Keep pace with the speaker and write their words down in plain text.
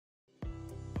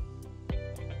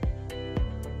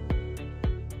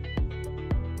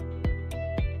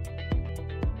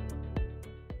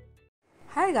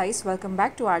Hi guys, welcome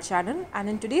back to our channel, and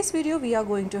in today's video we are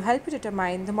going to help you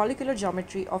determine the molecular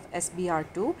geometry of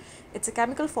SBr2. It's a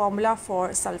chemical formula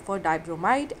for sulfur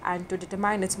dibromide, and to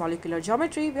determine its molecular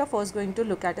geometry we are first going to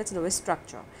look at its Lewis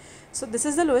structure. So this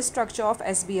is the Lewis structure of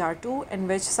SBr2, in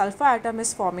which sulfur atom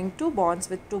is forming two bonds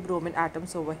with two bromine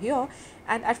atoms over here,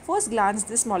 and at first glance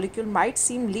this molecule might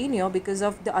seem linear because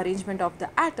of the arrangement of the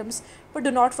atoms, but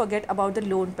do not forget about the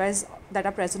lone pairs that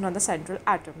are present on the central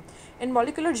atom. In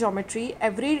molecular geometry,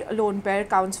 every lone pair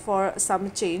counts for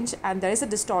some change, and there is a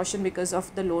distortion because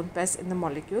of the lone pairs in the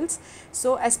molecules.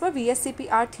 So as per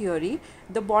SBr theory,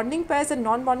 the bonding pairs and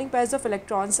non-bonding pairs of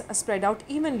electrons are spread out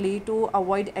evenly to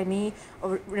avoid any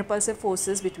repulsive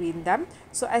forces between them.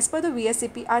 So as per the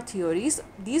SBr theories,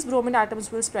 these bromine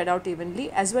atoms will spread out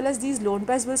evenly, as well as these lone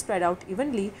pairs will spread out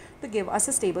evenly to give us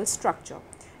a stable structure.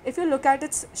 If you look at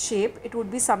its shape, it would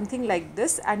be something like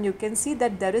this, and you can see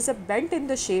that there is a bend in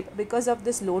the shape because of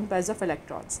this lone pairs of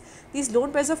electrons. These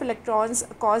lone pairs of electrons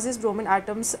cause these bromine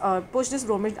atoms, push these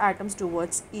bromine atoms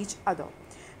towards each other.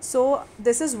 So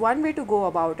this is one way to go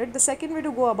about it. The second way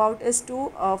to go about is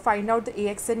to find out the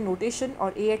AXN notation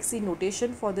or AXE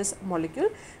notation for this molecule.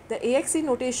 The AXE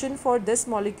notation for this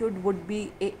molecule would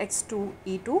be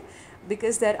AX2E2,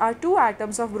 because there are two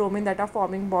atoms of bromine that are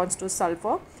forming bonds to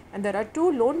sulfur, and there are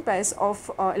two lone pairs of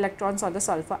electrons on the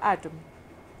sulfur atom.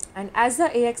 And as the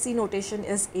AXE notation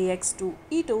is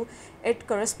AX2E2, it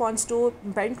corresponds to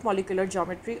bent molecular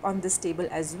geometry on this table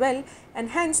as well, and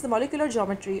hence the molecular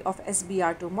geometry of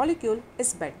SBr2 molecule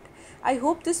is bent. I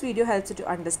hope this video helps you to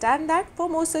understand that. For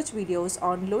more such videos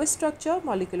on Lewis structure,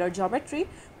 molecular geometry,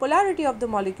 polarity of the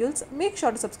molecules, make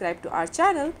sure to subscribe to our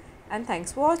channel, and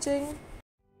thanks for watching.